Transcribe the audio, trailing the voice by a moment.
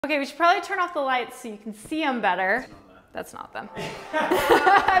Okay, we should probably turn off the lights so you can see them better. That's not them.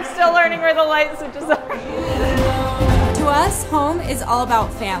 I'm still learning where the light switches are. To us, home is all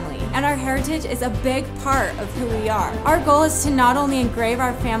about family, and our heritage is a big part of who we are. Our goal is to not only engrave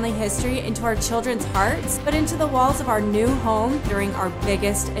our family history into our children's hearts, but into the walls of our new home during our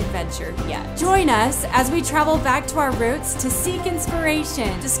biggest adventure yet. Join us as we travel back to our roots to seek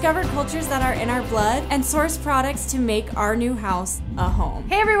inspiration, discover cultures that are in our blood, and source products to make our new house a home.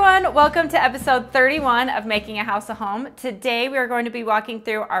 Hey everyone, welcome to episode 31 of Making a House a Home. Today we are going to be walking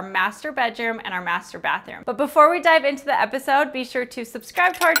through our master bedroom and our master bathroom. But before we dive into the episode, be sure to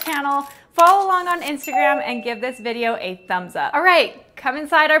subscribe to our channel, follow along on Instagram, and give this video a thumbs up. All right, come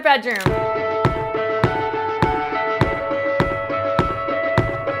inside our bedroom.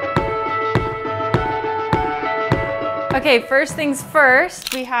 Okay, first things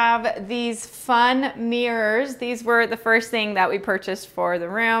first, we have these fun mirrors. These were the first thing that we purchased for the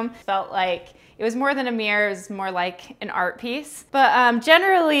room. Felt like it was more than a mirror, it was more like an art piece. But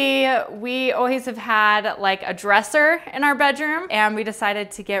generally, we always have had like a dresser in our bedroom, and we decided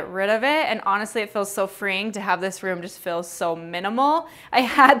to get rid of it. And honestly, it feels so freeing to have this room just feel so minimal. I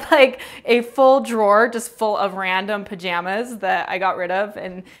had like a full drawer just full of random pajamas that I got rid of,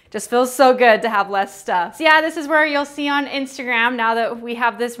 and just feels so good to have less stuff. So yeah, this is where you'll see on Instagram, now that we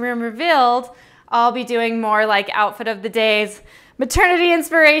have this room revealed, I'll be doing more like outfit of the days, maternity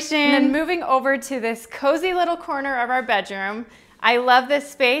inspiration. And then moving over to this cozy little corner of our bedroom. I love this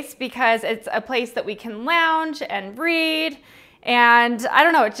space because it's a place that we can lounge and read. And I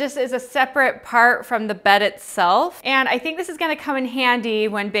don't know, it just is a separate part from the bed itself. And I think this is gonna come in handy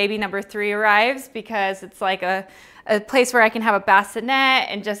when baby number 3 arrives, because it's like a place where I can have a bassinet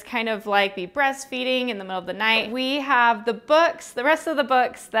and just kind of like be breastfeeding in the middle of the night. We have the books, the rest of the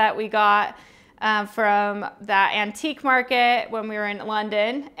books that we got from that antique market when we were in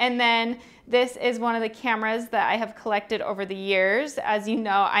London. And then this is one of the cameras that I have collected over the years. As you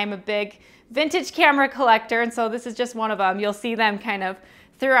know, I'm a big vintage camera collector, and so this is just one of them. You'll see them kind of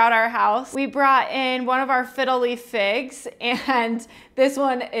throughout our house. We brought in one of our fiddle leaf figs, and this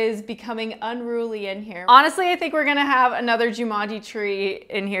one is becoming unruly in here. Honestly, I think we're gonna have another Jumanji tree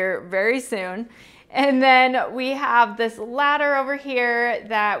in here very soon. And then we have this ladder over here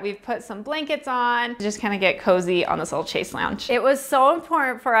that we've put some blankets on to just kind of get cozy on this little chase lounge. It was so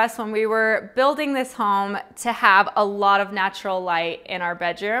important for us when we were building this home to have a lot of natural light in our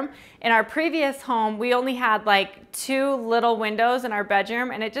bedroom. In our previous home, we only had like 2 little windows in our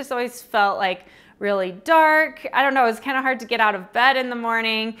bedroom, and it just always felt like really dark. I don't know, it was kind of hard to get out of bed in the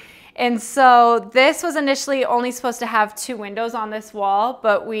morning. And so this was initially only supposed to have 2 windows on this wall,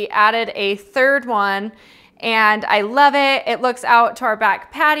 but we added a 3rd one, and I love it. It looks out to our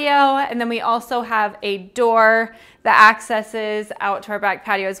back patio, and then we also have a door that accesses out to our back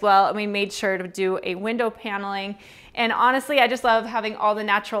patio as well, and we made sure to do a window paneling. And honestly, I just love having all the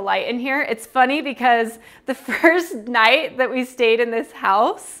natural light in here. It's funny because the first night that we stayed in this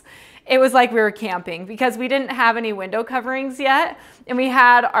house, it was like we were camping because we didn't have any window coverings yet. And we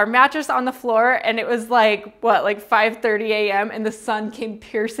had our mattress on the floor, and it was like, what, like 5:30 a.m. and the sun came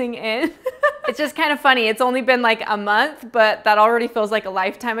piercing in. It's just kind of funny. It's only been like a month, but that already feels like a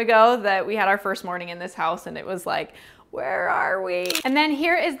lifetime ago that we had our first morning in this house, and it was like, where are we? And then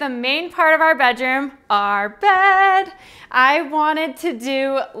here is the main part of our bedroom, our bed. I wanted to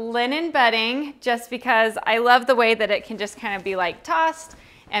do linen bedding just because I love the way that it can just kind of be like tossed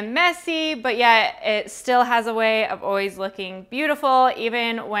and messy, but yet it still has a way of always looking beautiful,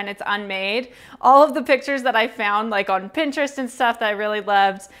 even when it's unmade. All of the pictures that I found like on Pinterest and stuff that I really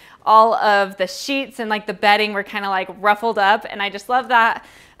loved, all of the sheets and like the bedding were kind of like ruffled up, and I just love that.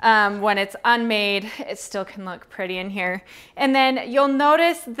 When it's unmade, it still can look pretty in here. And then you'll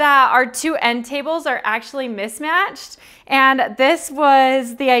notice that our 2 end tables are actually mismatched. And this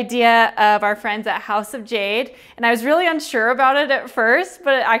was the idea of our friends at House of Jade. And I was really unsure about it at first,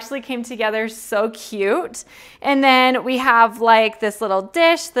 but it actually came together so cute. And then we have like this little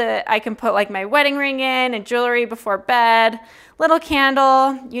dish that I can put like my wedding ring in and jewelry before bed. Little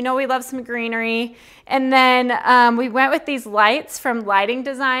candle, you know we love some greenery. And then we went with these lights from Lighting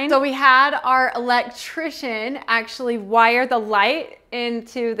Design. So we had our electrician actually wire the light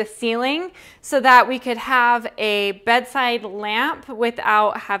into the ceiling so that we could have a bedside lamp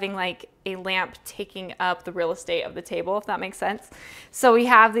without having like a lamp taking up the real estate of the table, if that makes sense. So we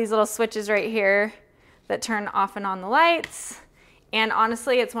have these little switches right here that turn off and on the lights. And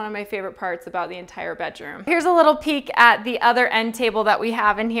honestly, it's one of my favorite parts about the entire bedroom. Here's a little peek at the other end table that we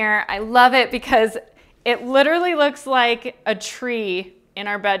have in here. I love it because it literally looks like a tree in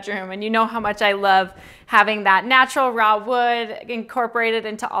our bedroom. And you know how much I love having that natural raw wood incorporated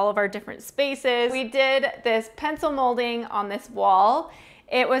into all of our different spaces. We did this pencil molding on this wall.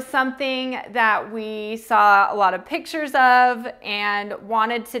 It was something that we saw a lot of pictures of and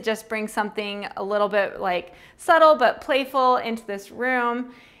wanted to just bring something a little bit like subtle but playful into this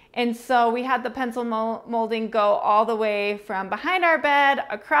room. And so we had the pencil molding go all the way from behind our bed,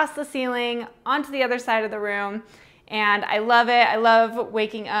 across the ceiling, onto the other side of the room. And I love it. I love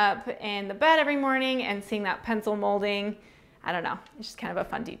waking up in the bed every morning and seeing that pencil molding. I don't know, it's just kind of a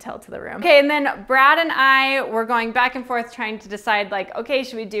fun detail to the room. Okay, and then Brad and I were going back and forth trying to decide like, okay,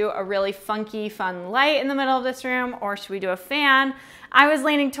 should we do a really funky, fun light in the middle of this room or should we do a fan? I was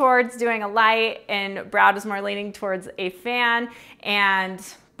leaning towards doing a light and Brad was more leaning towards a fan, and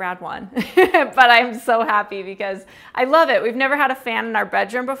Brad won. But I'm so happy because I love it. We've never had a fan in our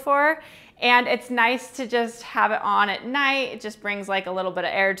bedroom before, and it's nice to just have it on at night. It just brings like a little bit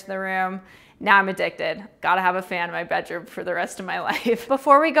of air to the room. Now I'm addicted. Gotta have a fan in my bedroom for the rest of my life.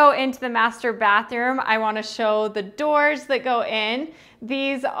 Before we go into the master bathroom, I wanna show the doors that go in.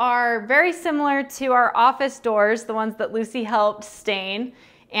 These are very similar to our office doors, the ones that Lucy helped stain,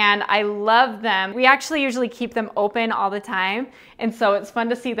 and I love them. We actually usually keep them open all the time, and so it's fun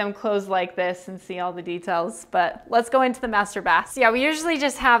to see them close like this and see all the details. But let's go into the master bath. So yeah, we usually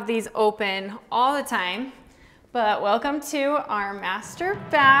just have these open all the time, but welcome to our master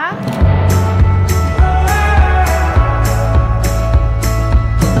bath.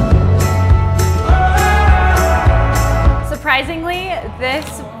 Surprisingly,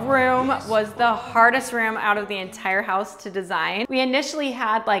 this room was the hardest room out of the entire house to design. We initially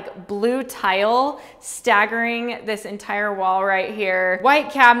had like blue tile staggering this entire wall right here, white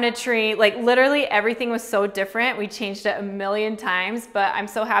cabinetry, like literally everything was so different. We changed it a million times, but I'm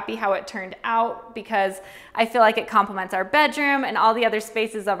so happy how it turned out because I feel like it complements our bedroom and all the other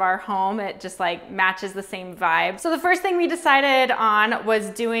spaces of our home. It just like matches the same vibe. So the first thing we decided on was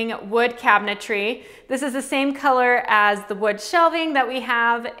doing wood cabinetry. This is the same color as the wood shelving that we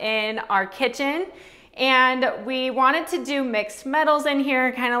have in our kitchen. And we wanted to do mixed metals in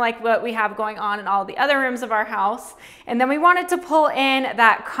here, kind of like what we have going on in all the other rooms of our house. And then we wanted to pull in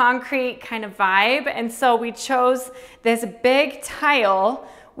that concrete kind of vibe. And so we chose this big tile,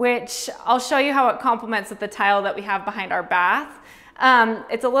 which I'll show you how it complements with the tile that we have behind our bath.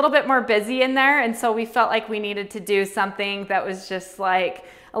 It's a little bit more busy in there, and so we felt like we needed to do something that was just like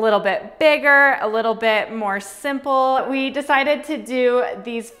a little bit bigger, a little bit more simple. We decided to do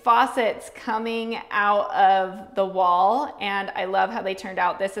these faucets coming out of the wall, and I love how they turned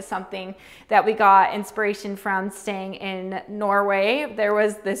out. This is something that we got inspiration from staying in Norway. There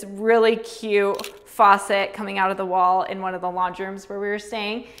was this really cute faucet coming out of the wall in one of the laundry rooms where we were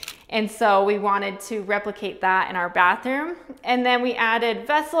staying. And so we wanted to replicate that in our bathroom. And then we added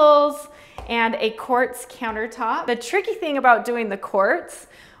vessels and a quartz countertop. The tricky thing about doing the quartz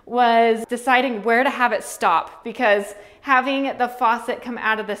was deciding where to have it stop, because having the faucet come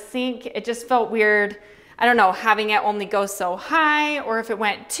out of the sink, it just felt weird. I don't know, having it only go so high, or if it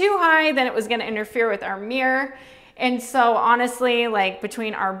went too high, then it was gonna interfere with our mirror. And so honestly, like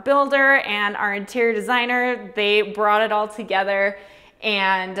between our builder and our interior designer, they brought it all together,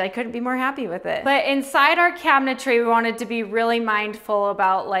 and I couldn't be more happy with it. But inside our cabinetry, we wanted to be really mindful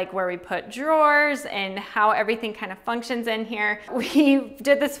about like where we put drawers and how everything kind of functions in here. We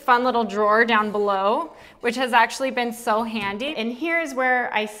did this fun little drawer down below, which has actually been so handy. And here's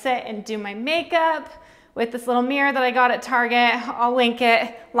where I sit and do my makeup with this little mirror that I got at Target. I'll link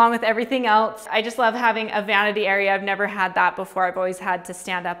it along with everything else. I just love having a vanity area. I've never had that before. I've always had to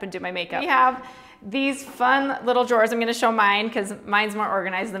stand up and do my makeup. We have these fun little drawers. I'm gonna show mine because mine's more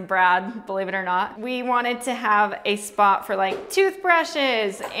organized than Brad, believe it or not. We wanted to have a spot for like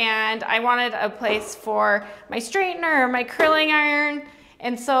toothbrushes, and I wanted a place for my straightener, my curling iron.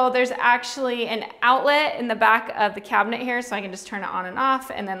 And so there's actually an outlet in the back of the cabinet here, so I can just turn it on and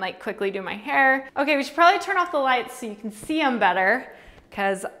off and then like quickly do my hair. Okay, we should probably turn off the lights so you can see them better,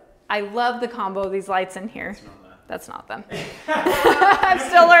 because I love the combo of these lights in here. That's not them. I'm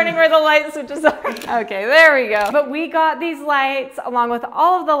still learning where the light switches are. Okay, there we go. But we got these lights along with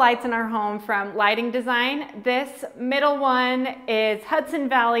all of the lights in our home from Lighting Design. This middle one is Hudson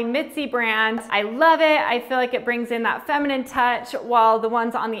Valley Mitzi brand. I love it. I feel like it brings in that feminine touch, while the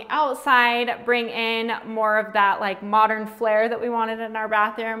ones on the outside bring in more of that like modern flair that we wanted in our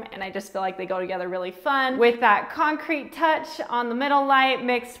bathroom. And I just feel like they go together really fun with that concrete touch on the middle light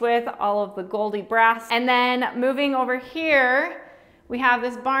mixed with all of the goldy brass. And then moving over here, we have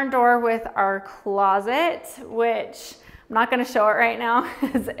this barn door with our closet, which I'm not gonna show it right now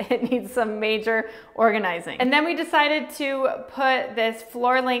because it needs some major organizing. And then we decided to put this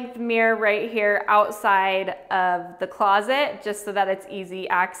floor length mirror right here outside of the closet just so that it's easy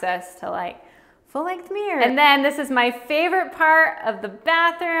access to like full-length mirror. And then this is my favorite part of the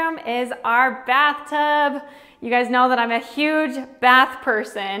bathroom is our bathtub. You guys know that I'm a huge bath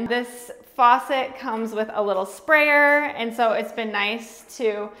person. This faucet comes with a little sprayer, and so it's been nice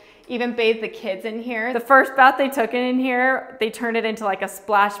to even bathe the kids in here. The first bath they took in here, they turned it into like a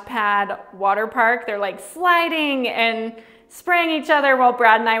splash pad water park. They're like sliding and spraying each other while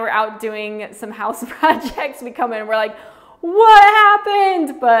Brad and I were out doing some house projects. We come in and we're like, what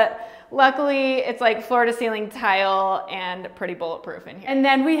happened? But luckily it's like floor to ceiling tile and pretty bulletproof in here. And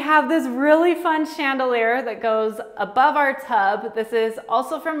then we have this really fun chandelier that goes above our tub. This is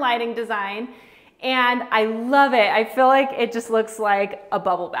also from Lighting Design. And I love it. I feel like it just looks like a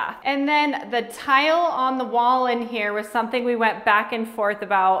bubble bath. And then the tile on the wall in here was something we went back and forth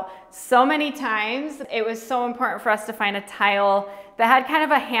about so many times. It was so important for us to find a tile that had kind of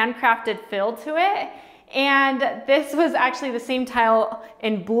a handcrafted feel to it. And this was actually the same tile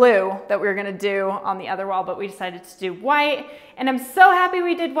in blue that we were gonna do on the other wall, but we decided to do white. And I'm so happy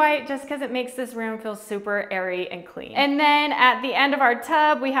we did white just because it makes this room feel super airy and clean. And then at the end of our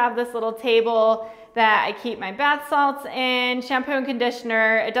tub, we have this little table that I keep my bath salts in, shampoo and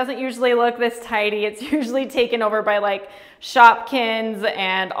conditioner. It doesn't usually look this tidy. It's usually taken over by like Shopkins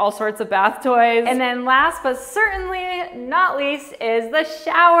and all sorts of bath toys. And then last but certainly not least is the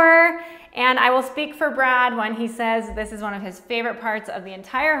shower. And I will speak for Brad when he says this is one of his favorite parts of the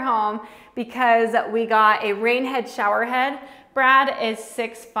entire home because we got a rain head shower head. Brad is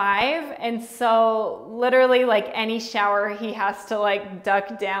 6'5", and so literally like any shower he has to like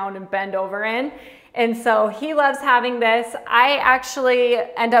duck down and bend over in. And so he loves having this. I actually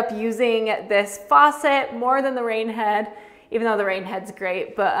end up using this faucet more than the rain head, even though the rain head's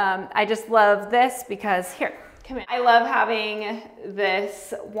great, but I just love this because here, come in. I love having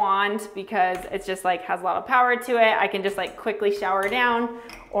this wand because it's just like has a lot of power to it. I can just like quickly shower down,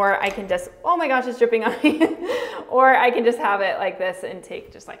 or I can just, oh my gosh, it's dripping on me. Or I can just have it like this and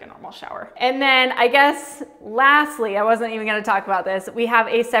take just like a normal shower. And then I guess lastly, I wasn't even gonna talk about this, we have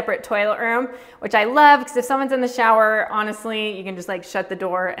a separate toilet room, which I love because if someone's in the shower, honestly, you can just like shut the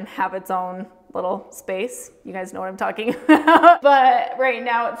door and have its own little space. You guys know what I'm talking about. But right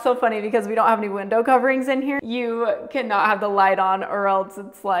now it's so funny because we don't have any window coverings in here. You cannot have the light on or else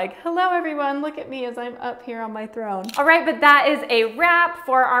it's like, hello everyone, look at me as I'm up here on my throne. All right, but that is a wrap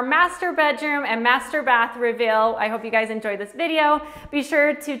for our master bedroom and master bath reveal. I hope you guys enjoyed this video. Be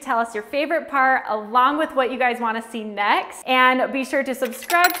sure to tell us your favorite part along with what you guys want to see next. And be sure to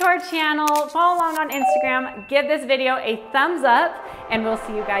subscribe to our channel, follow along on Instagram, give this video a thumbs up, and we'll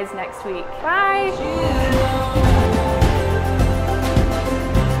see you guys next week. Bye.